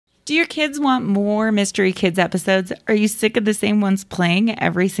Do your kids want more Mystery Kids episodes? Are you sick of the same ones playing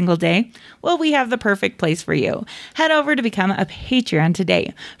every single day? Well, we have the perfect place for you. Head over to become a Patreon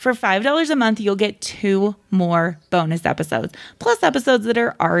today. For $5 a month, you'll get 2 more bonus episodes, plus episodes that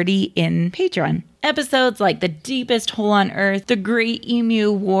are already in Patreon. Episodes like The Deepest Hole on Earth, The Great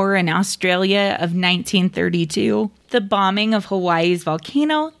Emu War in Australia of 1932, the bombing of Hawaii's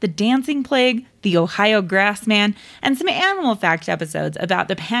volcano, the dancing plague, the Ohio grassman, and some animal fact episodes about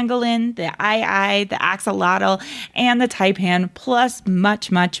the pangolin, the ai, the axolotl, and the taipan, plus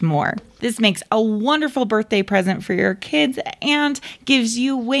much, much more. This makes a wonderful birthday present for your kids and gives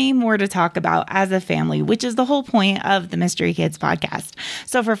you way more to talk about as a family, which is the whole point of the Mystery Kids podcast.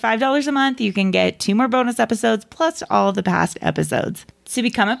 So for $5 a month, you can get 2 more bonus episodes plus all of the past episodes. To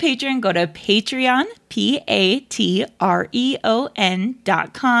become a patron, go to Patreon,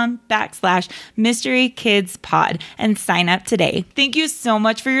 patreon.com/Mystery Kids Pod and sign up today. Thank you so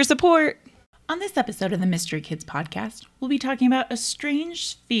much for your support. On this episode of the Mystery Kids podcast, we'll be talking about a strange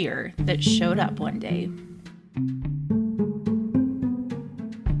sphere that showed up one day.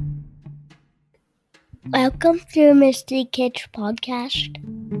 Welcome to Mystery Kids podcast.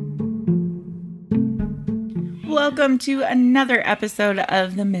 Welcome to another episode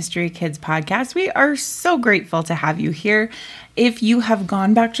of the Mystery Kids podcast. We are so grateful to have you here. If you have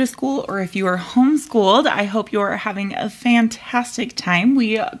gone back to school or if you are homeschooled, I hope you are having a fantastic time.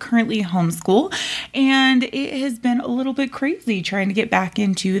 We currently homeschool, and it has been a little bit crazy trying to get back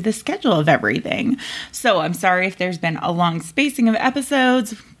into the schedule of everything. So I'm sorry if there's been a long spacing of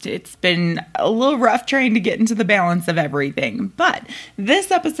episodes. It's been a little rough trying to get into the balance of everything. But this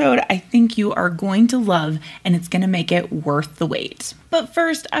episode, I think you are going to love, and it's going to make it worth the wait. But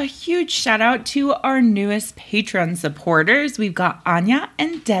first, a huge shout out to our newest Patreon supporters. We've got Anya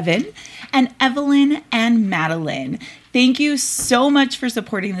and Devin and Evelyn and Madeline. Thank you so much for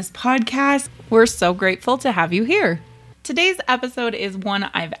supporting this podcast. We're so grateful to have you here. Today's episode is one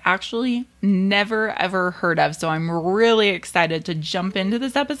I've actually never ever heard of, so I'm really excited to jump into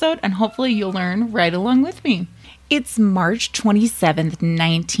this episode and hopefully you'll learn right along with me. It's March 27th,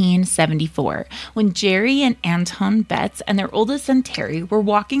 1974, when Jerry and Anton Betz and their oldest son Terry were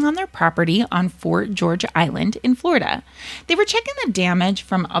walking on their property on Fort George Island in Florida. They were checking the damage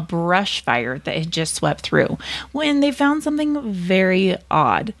from a brush fire that had just swept through when they found something very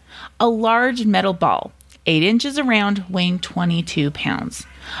odd. A large metal ball, 8 inches around, weighing 22 pounds.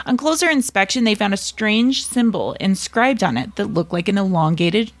 On closer inspection, they found a strange symbol inscribed on it that looked like an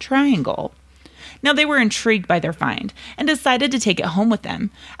elongated triangle. Now, they were intrigued by their find and decided to take it home with them.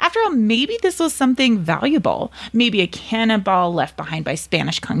 After all, maybe this was something valuable. Maybe a cannonball left behind by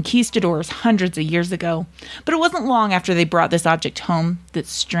Spanish conquistadors hundreds of years ago. But it wasn't long after they brought this object home that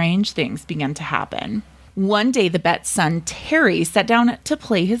strange things began to happen. One day, the Betz son, Terry, sat down to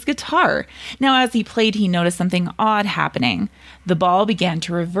play his guitar. Now, as he played, he noticed something odd happening. The ball began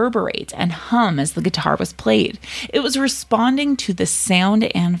to reverberate and hum as the guitar was played. It was responding to the sound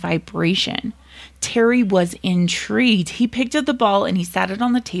and vibration. Terry was intrigued. He picked up the ball and he sat it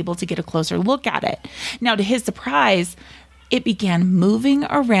on the table to get a closer look at it. Now, to his surprise, it began moving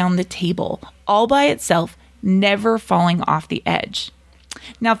around the table all by itself, never falling off the edge.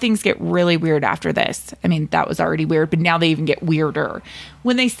 Now, things get really weird after this. I mean, that was already weird, but now they even get weirder.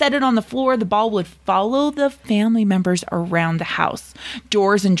 When they set it on the floor, the ball would follow the family members around the house.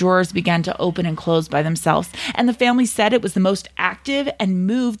 Doors and drawers began to open and close by themselves, and the family said it was the most active and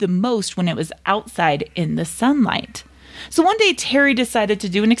moved the most when it was outside in the sunlight. So one day, Terry decided to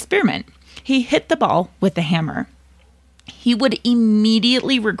do an experiment. He hit the ball with a hammer. He would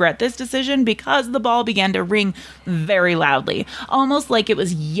immediately regret this decision because the ball began to ring very loudly, almost like it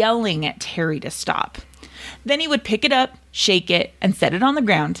was yelling at Terry to stop. Then he would pick it up, shake it, and set it on the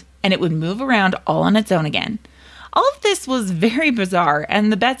ground, and it would move around all on its own again. All of this was very bizarre,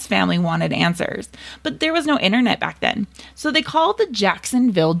 and the Betz family wanted answers. But there was no internet back then. So they called the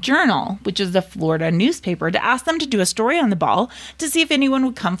Jacksonville Journal, which is a Florida newspaper, to ask them to do a story on the ball to see if anyone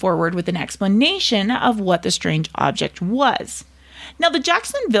would come forward with an explanation of what the strange object was. Now, the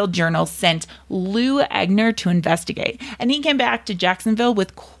Jacksonville Journal sent Lou Agner to investigate, and he came back to Jacksonville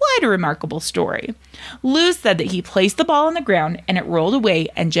with quite a remarkable story. Lou said that he placed the ball on the ground and it rolled away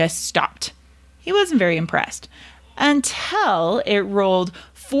and just stopped. He wasn't very impressed until it rolled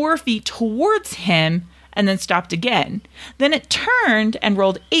 4 feet towards him and then stopped again. Then it turned and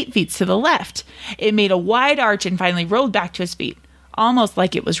rolled 8 feet to the left. It made a wide arch and finally rolled back to his feet, almost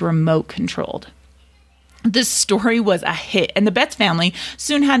like it was remote controlled. This story was a hit, and the Betz family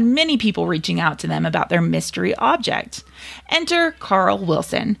soon had many people reaching out to them about their mystery object. Enter Carl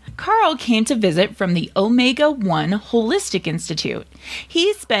Wilson. Carl came to visit from the Omega 1 Holistic Institute.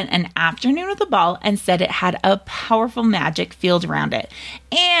 He spent an afternoon with the ball and said it had a powerful magic field around it,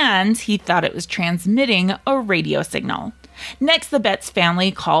 and he thought it was transmitting a radio signal. Next, the Betz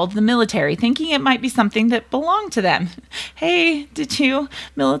family called the military, thinking it might be something that belonged to them. Hey, did you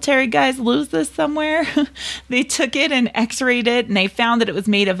military guys lose this somewhere? They took it and x-rayed it, and they found that it was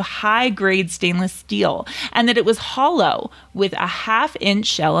made of high-grade stainless steel and that it was hollow with a half-inch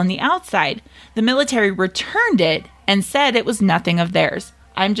shell on the outside. The military returned it and said it was nothing of theirs.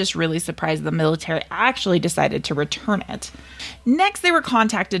 I'm just really surprised the military actually decided to return it. Next, they were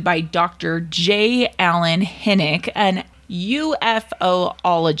contacted by Dr. J. Allen Hynek, an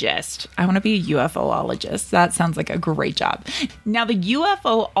UFOologist. I want to be a UFOologist. That sounds like a great job. Now, the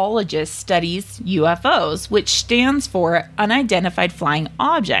UFOologist studies UFOs, which stands for Unidentified Flying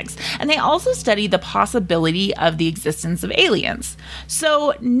Objects, and they also study the possibility of the existence of aliens.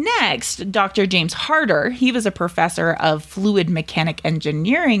 So next, Dr. James Harder, he was a professor of fluid mechanic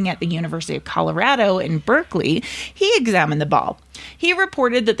engineering at the University of Colorado in Berkeley. He examined the ball. He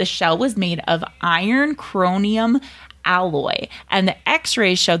reported that the shell was made of iron chromium alloy, and the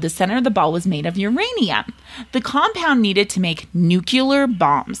x-rays showed the center of the ball was made of uranium, the compound needed to make nuclear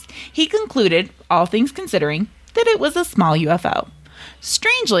bombs. He concluded, all things considering, that it was a small UFO.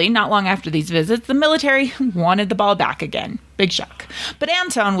 Strangely, not long after these visits, the military wanted the ball back again. Big shock. But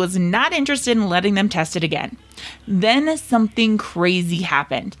Anton was not interested in letting them test it again. Then something crazy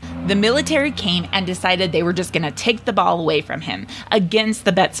happened. The military came and decided they were just going to take the ball away from him, against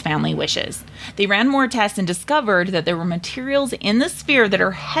the Betz family wishes. They ran more tests and discovered that there were materials in the sphere that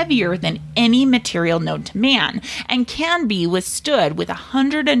are heavier than any material known to man and can be withstood with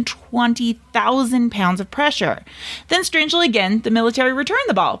 120,000 pounds of pressure. Then, strangely again, the military returned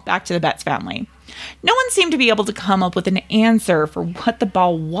the ball back to the Betz family. No one seemed to be able to come up with an answer for what the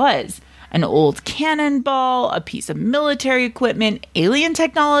ball was. An old cannonball, a piece of military equipment, alien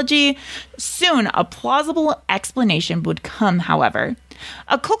technology. Soon, a plausible explanation would come, however.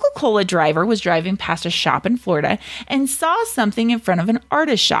 A Coca-Cola driver was driving past a shop in Florida and saw something in front of an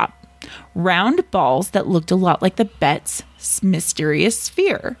artist shop. Round balls that looked a lot like the Betz mysterious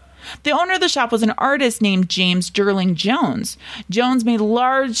sphere. The owner of the shop was an artist named James Sterling Jones. Jones made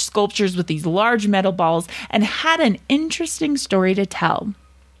large sculptures with these large metal balls and had an interesting story to tell.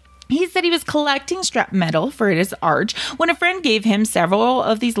 He said he was collecting scrap metal for his art when a friend gave him several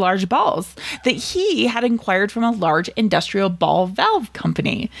of these large balls that he had acquired from a large industrial ball valve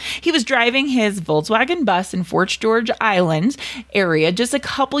company. He was driving his Volkswagen bus in Fort George Island area just a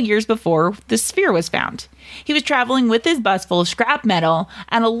couple years before the sphere was found. He was traveling with his bus full of scrap metal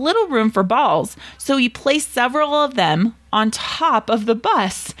and a little room for balls, so he placed several of them on top of the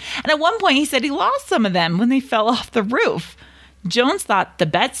bus. And at one point, he said he lost some of them when they fell off the roof. Jones thought the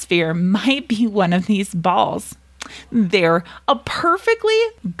Betz sphere might be one of these balls. They're a perfectly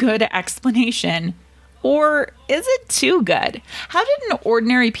good explanation. Or is it too good? How did an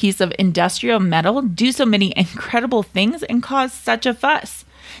ordinary piece of industrial metal do so many incredible things and cause such a fuss?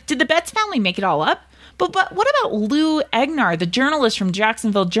 Did the Betz family make it all up? But what about Lou Egnar, the journalist from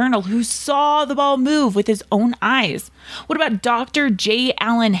Jacksonville Journal who saw the ball move with his own eyes? What about Dr. J.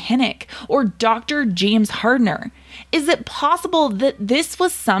 Allen Hynek or Dr. James Harder? Is it possible that this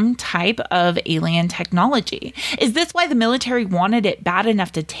was some type of alien technology? Is this why the military wanted it bad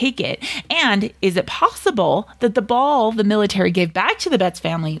enough to take it? And is it possible that the ball the military gave back to the Betz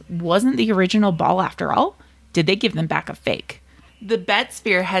family wasn't the original ball after all? Did they give them back a fake? The Betz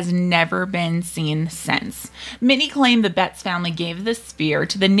sphere has never been seen since. Many claim the Betz family gave the sphere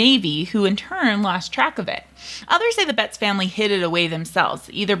to the Navy, who in turn lost track of it. Others say the Betz family hid it away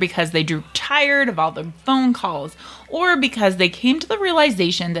themselves, either because they grew tired of all the phone calls or because they came to the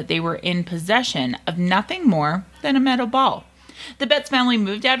realization that they were in possession of nothing more than a metal ball. The Betz family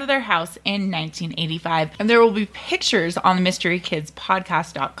moved out of their house in 1985, and there will be pictures on the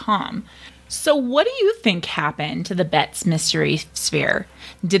mysterykidspodcast.com. So what do you think happened to the Betz mystery sphere?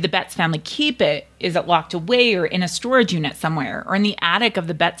 Did the Betz family keep it? Is it locked away or in a storage unit somewhere or in the attic of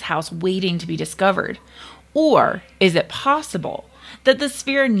the Betz house waiting to be discovered? Or is it possible that the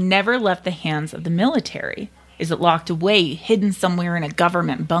sphere never left the hands of the military? Is it locked away, hidden somewhere in a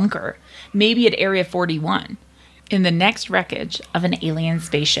government bunker? Maybe at Area 41, in the next wreckage of an alien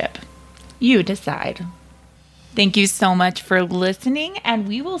spaceship? You decide. Thank you so much for listening, and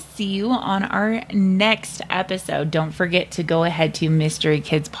we will see you on our next episode. Don't forget to go ahead to Mystery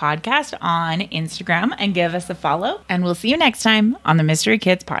Kids Podcast on Instagram and give us a follow, and we'll see you next time on the Mystery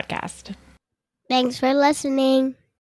Kids Podcast. Thanks for listening.